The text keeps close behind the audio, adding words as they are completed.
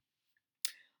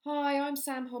Hi, I'm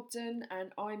Sam Hobden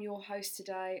and I'm your host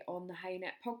today on the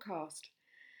HeyNet podcast.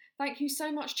 Thank you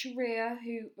so much to Ria,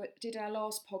 who did our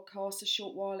last podcast a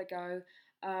short while ago,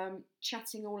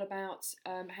 chatting all about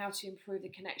how to improve the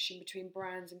connection between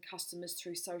brands and customers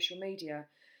through social media.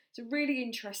 It's a really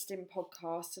interesting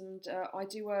podcast, and I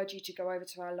do urge you to go over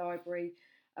to our library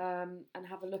and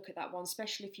have a look at that one,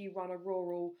 especially if you run a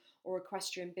rural or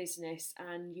equestrian business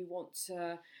and you want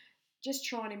to just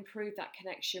try and improve that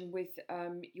connection with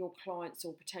your clients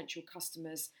or potential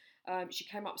customers. She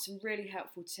came up with some really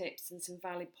helpful tips and some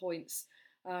valid points.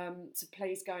 So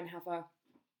please go and have a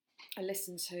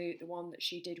listen to the one that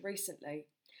she did recently.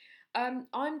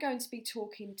 I'm going to be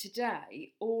talking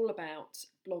today all about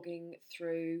blogging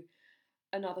through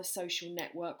another social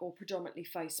network or predominantly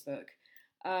Facebook.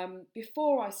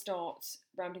 Before I start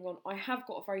rambling on, I have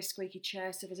got a very squeaky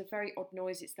chair, so if there's a very odd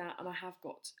noise, it's that, and I have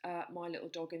got my little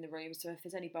dog in the room, so if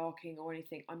there's any barking or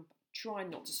anything, I'm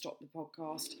trying not to stop the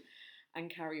podcast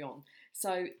and carry on.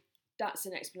 So that's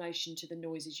an explanation to the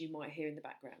noises you might hear in the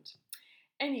background.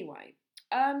 Anyway,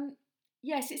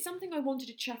 yes, it's something I wanted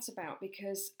to chat about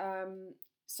because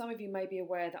some of you may be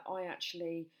aware that I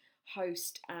actually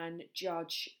host and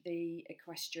judge the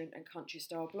Equestrian and Country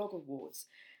Style Blog Awards.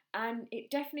 And it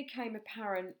definitely came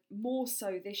apparent more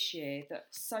so this year that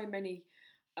so many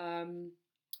bloggers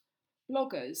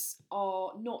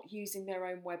are not using their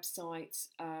own website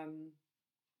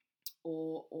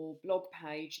or blog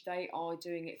page. They are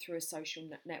doing it through a social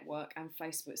network, and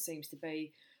Facebook seems to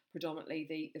be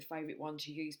predominantly the favourite one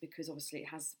to use because obviously it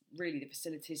has really the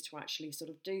facilities to actually sort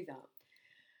of do that.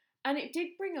 And it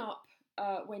did bring up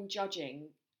when judging,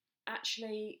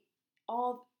 actually,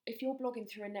 if you're blogging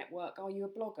through a network, are you a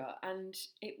blogger? And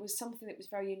it was something that was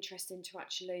very interesting to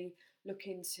actually look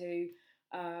into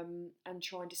and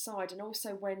try and decide. And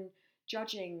also when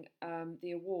judging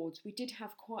the awards, we did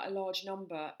have quite a large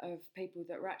number of people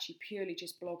that were actually purely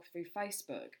just blog through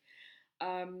Facebook.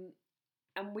 And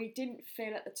we didn't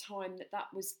feel at the time that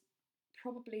that was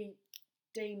probably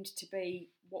deemed to be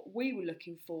what we were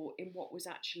looking for in what was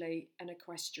actually an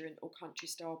equestrian or country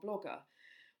style blogger,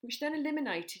 which then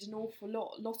eliminated an awful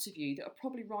lot of you that are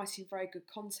probably writing very good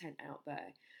content out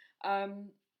there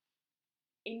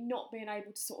in not being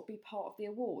able to sort of be part of the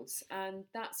awards. And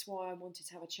that's why I wanted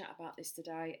to have a chat about this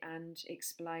today and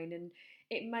explain. And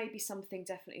it may be something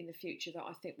definitely in the future that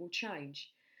I think will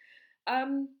change.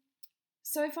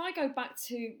 So if I go back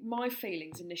to my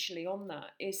feelings initially on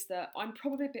that, is that I'm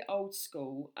probably a bit old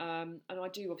school, and I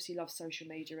do obviously love social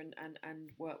media and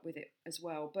work with it as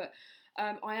well. But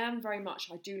I am very much,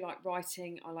 I do like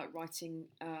writing. I like writing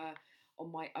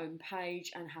on my own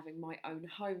page and having my own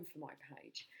home for my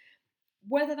page.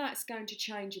 Whether that's going to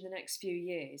change in the next few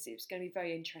years, it's going to be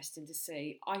very interesting to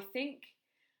see. I think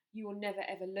you will never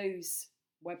ever lose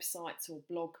websites or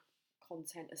blog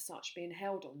content as such being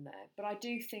held on there. But I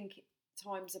do think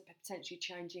times are potentially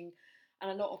changing and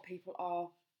a lot of people are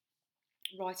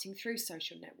writing through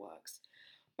social networks.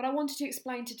 But I wanted to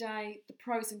explain today the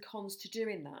pros and cons to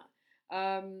doing that.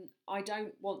 I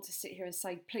don't want to sit here and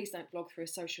say, please don't blog through a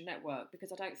social network,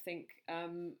 because I don't think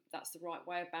that's the right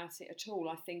way about it at all.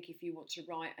 I think if you want to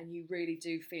write and you really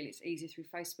do feel it's easier through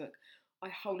Facebook, I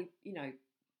wholly,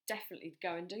 definitely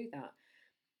go and do that.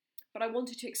 But I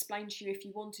wanted to explain to you, if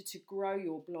you wanted to grow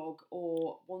your blog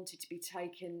or wanted to be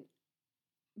taken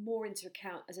more into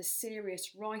account as a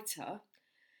serious writer,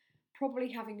 probably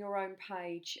having your own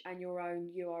page and your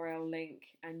own URL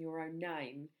link and your own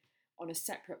name on a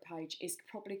separate page is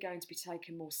probably going to be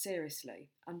taken more seriously.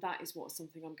 And that is what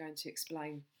something I'm going to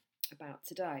explain about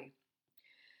today.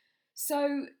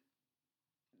 So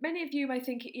many of you may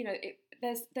think,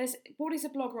 there's what is a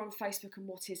blogger on Facebook and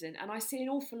what isn't. And I see an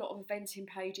awful lot of eventing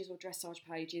pages or dressage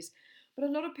pages, but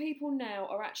a lot of people now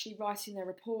are actually writing their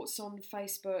reports on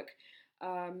Facebook.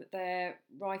 They're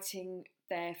writing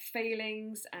their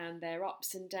feelings and their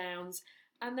ups and downs,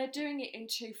 and they're doing it in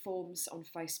two forms on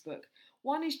Facebook.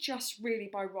 One is just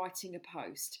really by writing a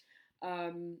post,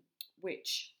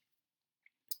 which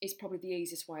is probably the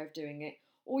easiest way of doing it.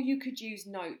 Or you could use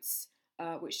notes,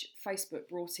 which Facebook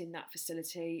brought in that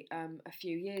facility a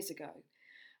few years ago.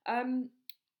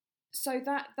 So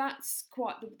that's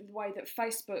quite the way that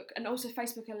Facebook, and also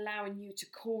Facebook allowing you to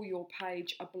call your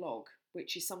page a blog,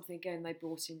 which is something again they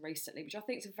brought in recently, which I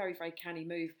think is a very, very canny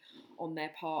move on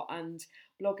their part. And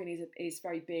blogging is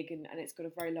very big and it's got a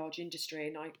very large industry,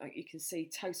 and you can see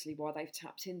totally why they've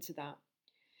tapped into that.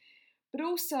 But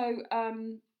also,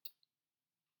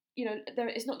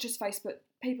 it's not just Facebook.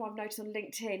 People I've noticed on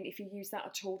LinkedIn, if you use that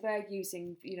at all, they're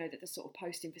using the sort of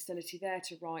posting facility there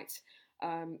to write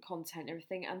content and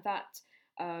everything, and that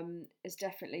has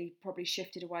definitely probably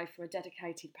shifted away from a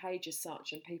dedicated page as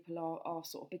such, and people are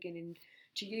sort of beginning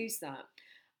to use that.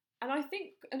 And I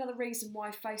think another reason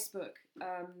why Facebook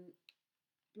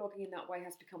blogging in that way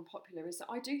has become popular is that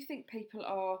I do think people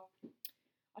are,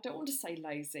 I don't want to say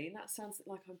lazy, and that sounds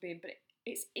like I'm being, but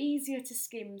it's easier to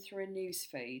skim through a news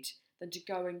feed than to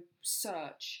go and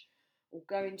search or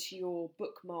go into your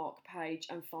bookmark page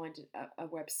and find a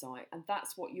website. And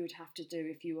that's what you would have to do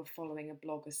if you were following a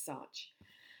blog as such.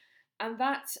 And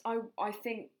that, I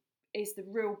think, is the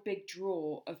real big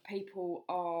draw of people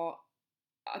are,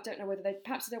 I don't know whether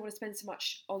perhaps they don't want to spend so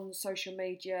much on social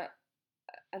media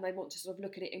and they want to sort of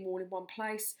look at it all in one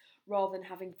place rather than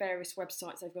having various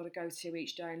websites they've got to go to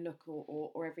each day and look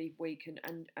or every week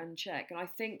and check. And I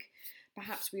think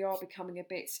perhaps we are becoming a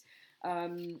bit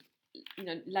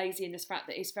lazy in this fact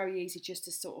that it's very easy just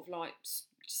to sort of like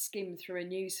skim through a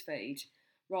news feed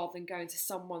rather than going to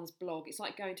someone's blog. It's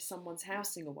like going to someone's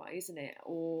house in a way, isn't it?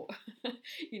 Or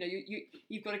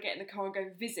you've got to get in the car and go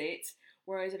and visit,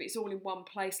 whereas if it's all in one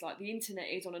place like the internet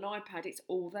is on an iPad, it's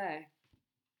all there.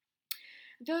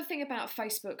 The other thing about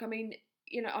Facebook, I mean,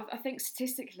 I think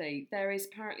statistically there is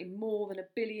apparently more than 1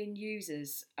 billion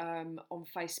users on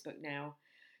Facebook now.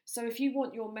 So if you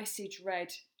want your message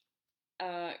read,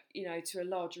 to a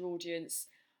larger audience,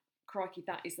 crikey,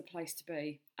 that is the place to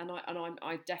be. And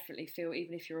I definitely feel,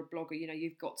 even if you're a blogger,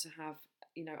 you've got to have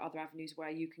other avenues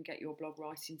where you can get your blog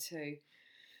writing too.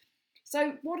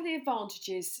 So what are the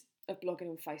advantages of blogging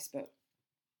on Facebook?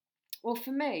 Well,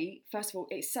 for me, first of all,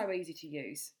 it's so easy to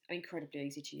use, incredibly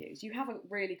easy to use. You haven't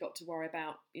really got to worry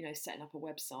about, setting up a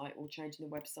website or changing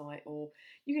the website, or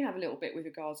you can have a little bit with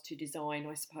regards to design,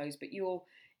 I suppose, but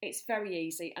it's very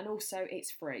easy, and also it's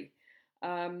free.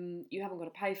 You haven't got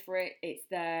to pay for it, it's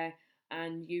there,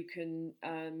 and you can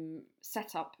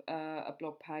set up a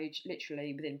blog page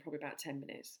literally within probably about 10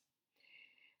 minutes.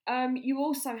 You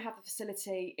also have the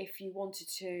facility, if you wanted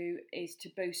to, is to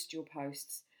boost your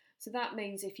posts. So that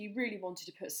means if you really wanted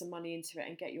to put some money into it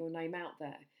and get your name out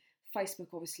there, Facebook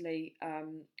obviously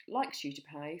likes you to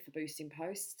pay for boosting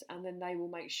posts, and then they will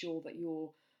make sure that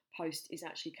your post is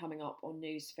actually coming up on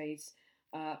news feeds,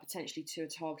 potentially to a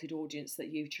targeted audience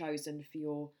that you've chosen for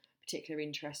your particular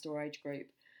interest or age group.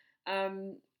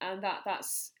 And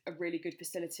that's a really good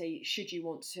facility should you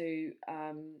want to,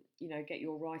 get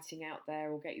your writing out there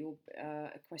or get your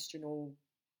equestrian or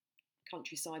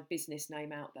countryside business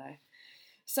name out there.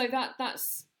 So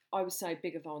that's, I would say, a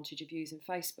big advantage of using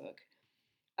Facebook.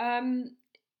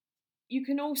 You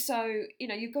can also,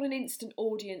 you've got an instant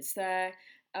audience there.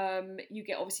 You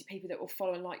get obviously people that will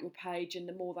follow and like your page, and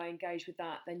the more they engage with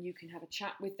that, then you can have a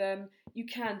chat with them. You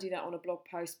can do that on a blog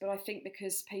post, but I think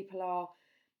because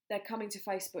they're coming to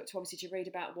Facebook to obviously to read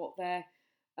about what their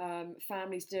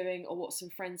family's doing or what some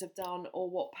friends have done or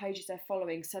what pages they're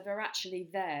following, so they're actually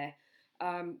there.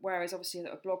 Whereas obviously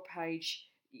a blog page,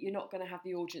 you're not going to have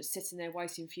the audience sitting there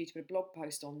waiting for you to put a blog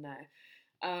post on there.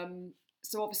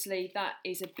 So obviously that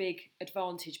is a big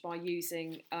advantage by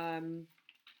using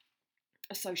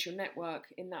a social network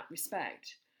in that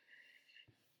respect.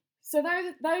 So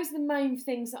those are the main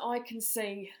things that I can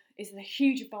see is the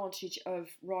huge advantage of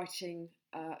writing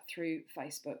through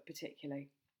Facebook particularly.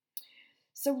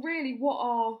 So really, what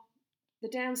are the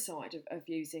downside of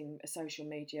using a social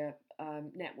media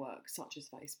network such as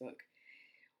Facebook?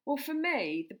 Well, for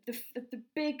me, the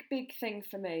big thing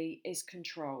for me is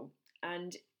control.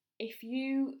 And if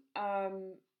you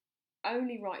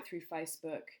only write through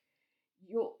Facebook,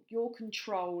 your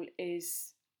control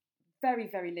is very,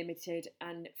 very limited,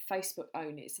 and Facebook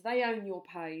own it. So they own your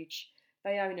page,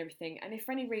 they own everything. And if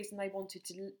for any reason they wanted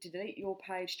to delete your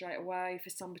page straight away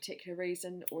for some particular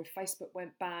reason, or if Facebook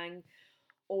went bang,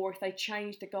 or if they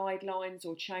changed the guidelines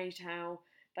or changed how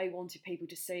they wanted people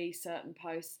to see certain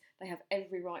posts, they have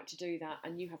every right to do that,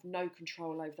 and you have no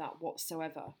control over that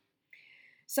whatsoever.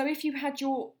 So if you had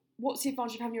what's the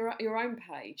advantage of having your own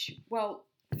page? Well,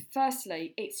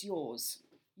 firstly, it's yours.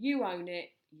 You own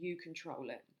it, you control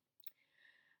it.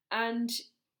 And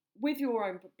with your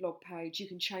own blog page, you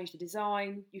can change the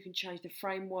design, you can change the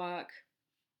framework.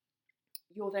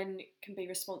 You then can be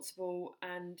responsible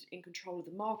and in control of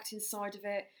the marketing side of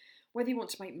it, whether you want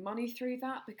to make money through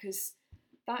that, because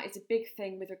that is a big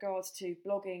thing with regards to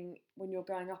blogging. When you're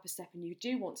going up a step and you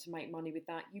do want to make money with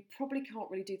that, you probably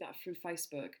can't really do that through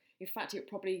Facebook. In fact, you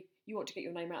want to get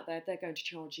your name out there, they're going to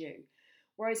charge you.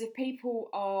 Whereas if people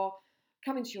are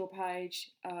coming to your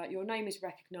page, your name is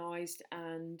recognised,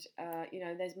 and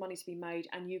there's money to be made,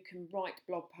 and you can write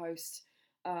blog posts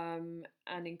and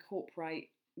incorporate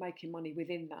making money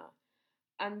within that.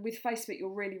 And with Facebook, you're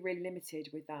really, really limited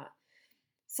with that.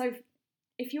 So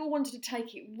if you wanted to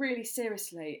take it really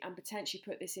seriously and potentially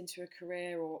put this into a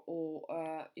career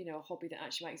or you know, a hobby that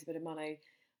actually makes a bit of money,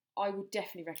 I would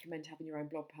definitely recommend having your own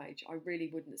blog page. I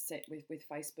really wouldn't sit with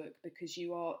Facebook, because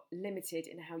you are limited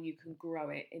in how you can grow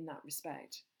it in that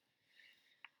respect.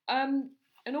 And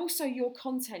also your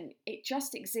content, it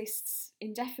just exists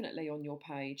indefinitely on your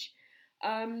page.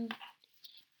 Um,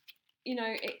 you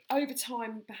know, over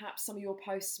time, perhaps some of your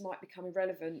posts might become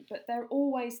irrelevant, but they're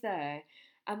always there,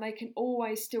 and they can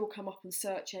always still come up on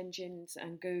search engines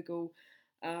and Google.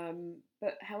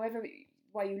 But however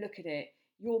way you look at it,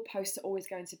 your posts are always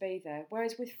going to be there.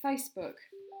 Whereas with Facebook,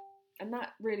 and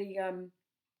that really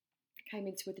came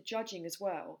into with the judging as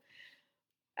well.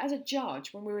 As a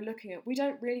judge, when we were looking at, we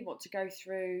don't really want to go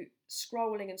through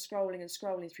scrolling and scrolling and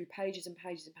scrolling through pages and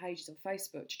pages and pages on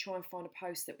Facebook to try and find a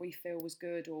post that we feel was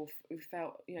good, or we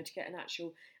felt, you know, to get an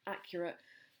actual accurate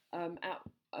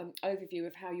overview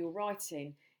of how you're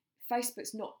writing.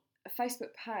 Facebook's not a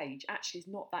Facebook page actually is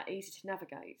not that easy to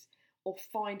navigate or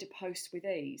find a post with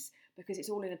ease, because it's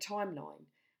all in a timeline,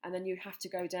 and then you have to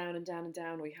go down and down and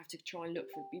down, or you have to try and look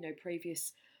for, you know,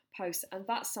 previous posts, and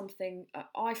that's something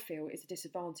I feel is a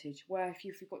disadvantage. Where if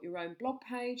you've got your own blog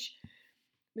page,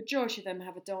 majority of them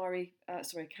have a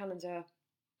calendar,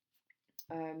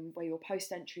 where your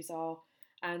post entries are,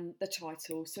 and the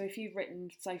title. So if you've written,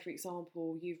 say for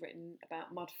example, you've written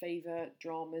about mud fever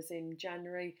dramas in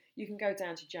January, you can go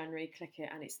down to January, click it,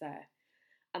 and it's there.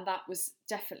 And that was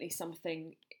definitely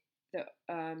something that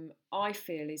I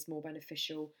feel is more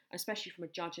beneficial, especially from a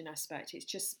judging aspect. It's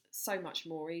just so much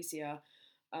more easier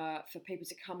for people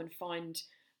to come and find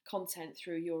content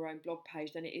through your own blog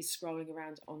page than it is scrolling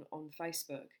around on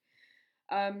Facebook.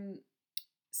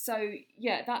 So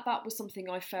yeah, that was something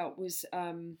I felt was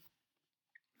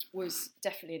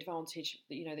definitely an advantage,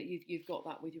 that, you know, that you've got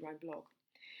that with your own blog.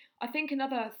 I think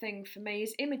another thing for me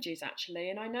is images, actually,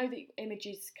 and I know that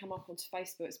images come up onto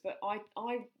Facebook, but I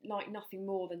like nothing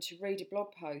more than to read a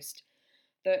blog post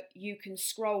that you can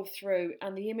scroll through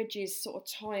and the images sort of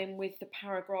tie in with the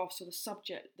paragraphs or the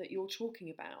subject that you're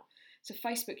talking about. So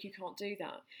Facebook, you can't do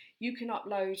that. You can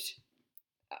upload,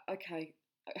 okay,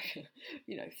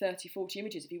 you know, 30, 40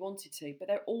 images if you wanted to, but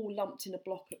they're all lumped in a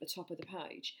block at the top of the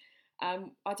page. I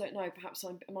don't know, perhaps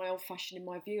am I old-fashioned in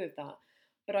my view of that,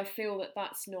 but I feel that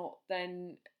that's not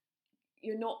then,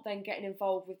 you're not then getting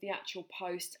involved with the actual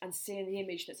post and seeing the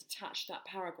image that's attached to that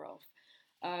paragraph.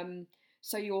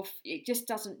 So it just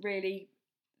doesn't really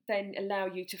then allow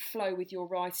you to flow with your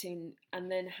writing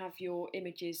and then have your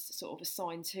images sort of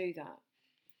assigned to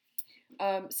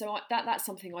that. That's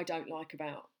something I don't like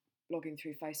about blogging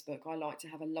through Facebook. I like to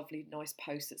have a lovely, nice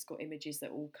post that's got images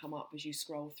that all come up as you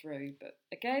scroll through. But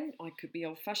again, I could be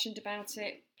old-fashioned about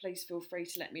it. Please feel free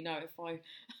to let me know if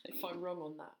I'm wrong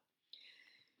on that.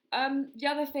 The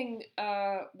other thing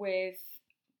with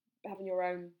having your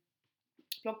own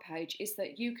blog page is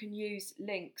that you can use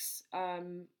links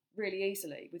really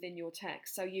easily within your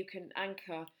text. So you can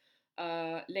anchor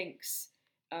links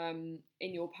in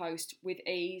your post with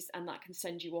ease, and that can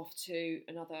send you off to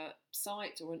another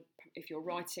site, or if you're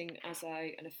writing as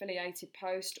an affiliated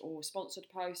post or sponsored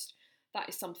post, that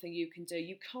is something you can do.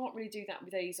 You can't really do that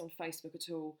with ease on Facebook at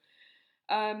all.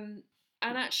 And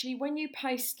actually, when you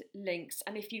paste links,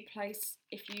 and if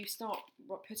you start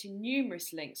putting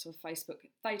numerous links on Facebook,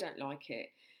 they don't like it.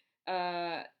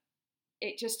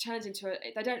 It just turns into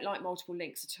they don't like multiple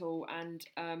links at all. And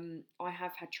I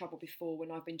have had trouble before when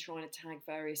I've been trying to tag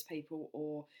various people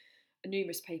or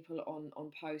numerous people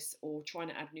on posts, or trying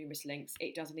to add numerous links.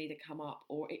 It doesn't either come up,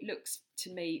 or it looks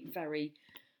to me very.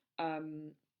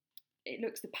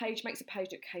 The page makes a page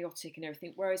look chaotic and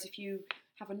everything. Whereas if you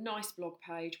have a nice blog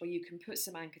page where you can put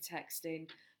some anchor text in,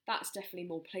 that's definitely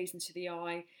more pleasing to the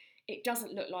eye. It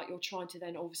doesn't look like you're trying to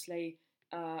then obviously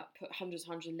put hundreds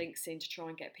of links in to try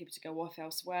and get people to go off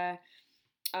elsewhere.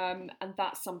 And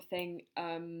that's something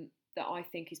that I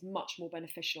think is much more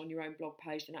beneficial on your own blog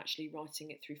page than actually writing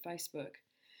it through Facebook.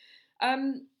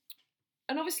 And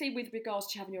obviously with regards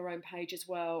to having your own page as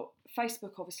well,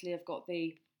 Facebook obviously have got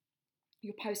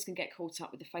your posts can get caught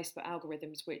up with the Facebook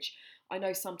algorithms, which I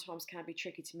know sometimes can be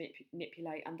tricky to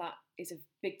manipulate, and that is a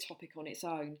big topic on its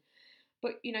own.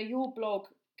 But you know, your blog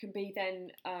can be then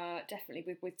definitely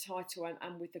with title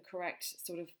and with the correct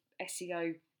sort of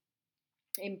SEO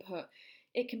input,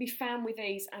 it can be found with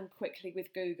ease and quickly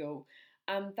with Google,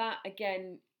 and that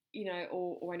again, you know,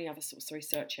 or any other sort of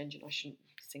search engine. I shouldn't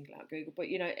single out Google, but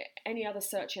you know, any other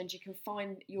search engine can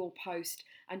find your post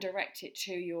and direct it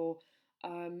to your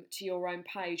own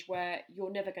page, where you're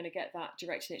never going to get that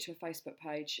directing it to a Facebook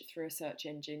page through a search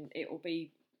engine. It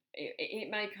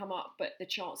may come up, but the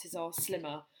chances are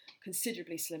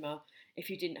considerably slimmer, if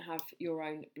you didn't have your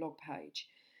own blog page.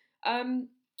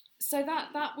 So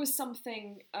that was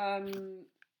something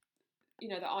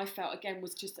that I felt again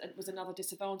was another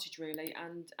disadvantage really,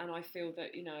 and I feel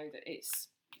that that it's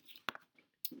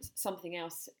something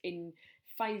else in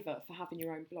favour for having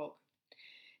your own blog.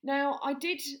 Now, I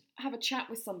did have a chat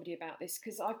with somebody about this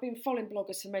because I've been following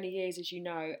bloggers for many years, as you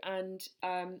know, and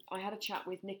I had a chat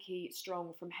with Nikki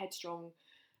Strong from Headstrong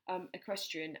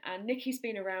Equestrian, and Nikki's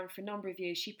been around for a number of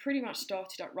years. She pretty much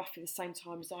started at roughly the same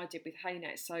time as I did with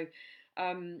HeyNet, so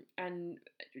and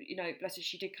bless her,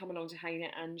 she did come along to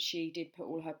HeyNet and she did put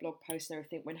all her blog posts and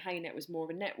everything when HeyNet was more of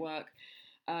a network.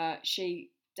 She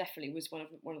definitely was one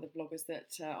of the bloggers that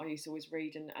I used to always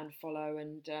read and follow,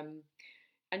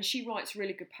 and she writes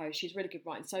really good posts. She's really good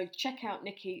writing. So check out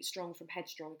Nikki Strong from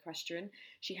Headstrong Equestrian.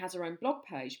 She has her own blog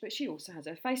page, but she also has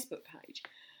her Facebook page.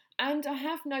 And I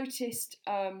have noticed,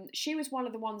 she was one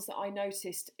of the ones that I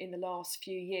noticed in the last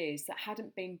few years that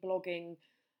hadn't been blogging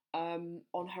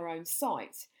on her own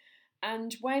site.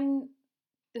 And when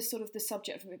the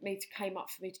subject for me came up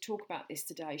for me to talk about this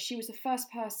today, she was the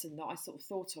first person that I sort of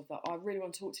thought of that I really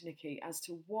want to talk to Nikki as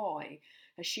to why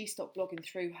has she stopped blogging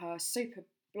through her super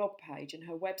blog page and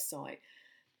her website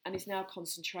and is now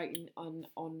concentrating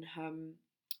on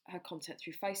her content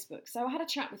through Facebook. So I had a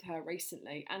chat with her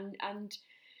recently, and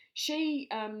she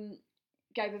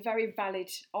gave a very valid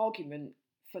argument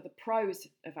for the pros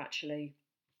of actually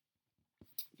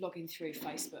blogging through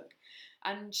Facebook.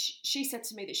 And she said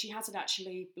to me that she hasn't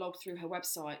actually blogged through her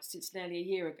website since nearly a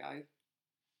year ago,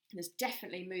 and has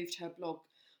definitely moved her blog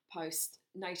post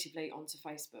natively onto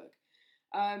Facebook.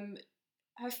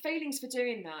 Her feelings for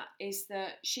doing that is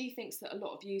that she thinks that a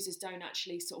lot of users don't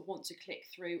actually sort of want to click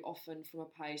through often from a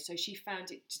page. So she found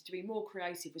it to be more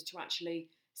creative was to actually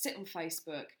sit on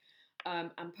Facebook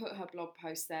and put her blog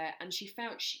post there. And she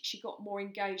felt she got more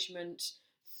engagement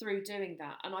through doing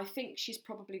that. And I think she's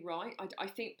probably right. I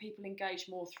think people engage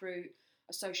more through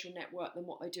a social network than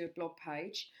what they do a blog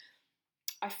page.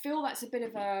 I feel that's a bit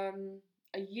of a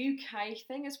UK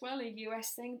thing as well, a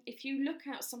US thing. If you look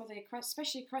at some of the,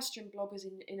 especially equestrian bloggers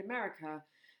in America,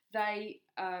 they've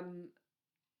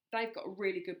got a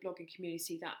really good blogging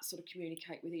community that sort of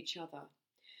communicate with each other.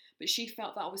 But she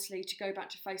felt that obviously to go back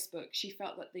to Facebook, she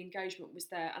felt that the engagement was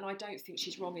there, and I don't think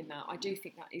she's wrong in that. I do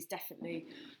think that is definitely,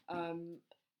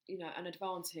 an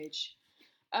advantage.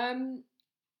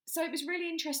 So it was really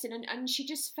interesting, and she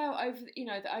just felt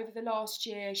that over the last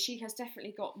year she has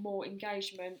definitely got more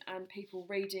engagement and people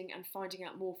reading and finding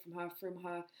out more from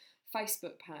her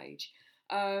Facebook page.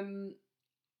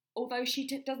 Although she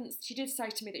did say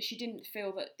to me that she didn't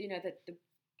feel that that the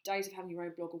days of having your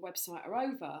own blog or website are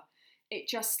over. It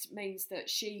just means that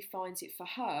she finds it for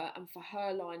her and for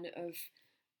her line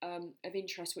of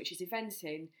interest, which is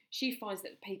eventing. She finds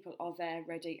that people are there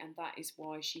ready, and that is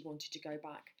why she wanted to go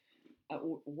back.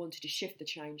 Or wanted to shift the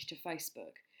change to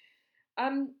Facebook.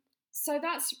 So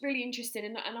that's really interesting,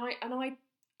 and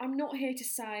I'm not here to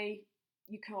say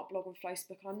you can't blog on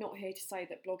Facebook. I'm not here to say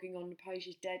that blogging on the page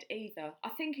is dead either. I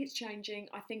think it's changing.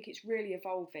 I think it's really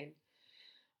evolving.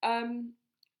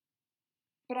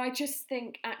 But I just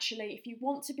think actually, if you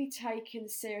want to be taken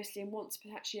seriously and want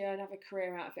to actually have a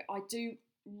career out of it, I do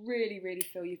really, really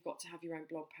feel you've got to have your own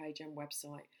blog page and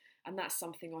website, and that's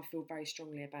something I feel very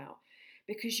strongly about.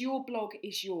 Because your blog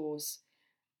is yours.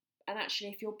 And actually,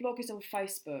 if your blog is on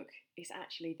Facebook, it's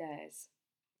actually theirs.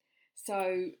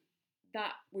 So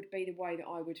that would be the way that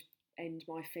I would end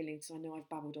my feelings. I know I've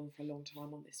babbled on for a long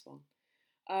time on this one.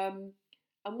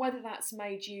 And whether that's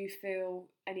made you feel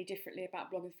any differently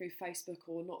about blogging through Facebook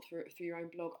or not through your own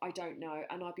blog, I don't know.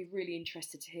 And I'd be really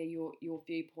interested to hear your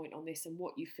viewpoint on this and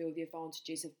what you feel the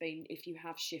advantages have been if you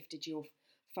have shifted your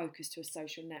focus to a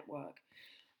social network.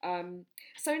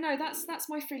 So no, that's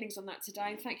my feelings on that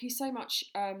today. And thank you so much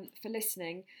for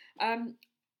listening. And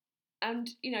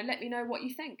let me know what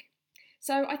you think.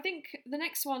 So I think the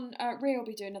next one, Rhea will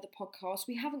be doing another podcast.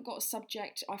 We haven't got a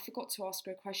subject. I forgot to ask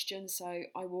her a question, so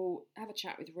I will have a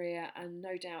chat with Rhea, and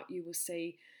no doubt you will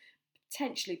see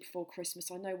potentially before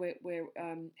Christmas. I know we're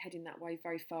heading that way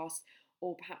very fast,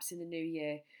 or perhaps in the new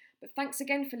year. But thanks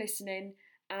again for listening,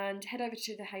 and head over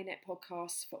to the HeyNet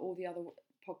podcast for all the other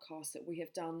podcasts that we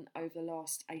have done over the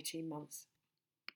last 18 months.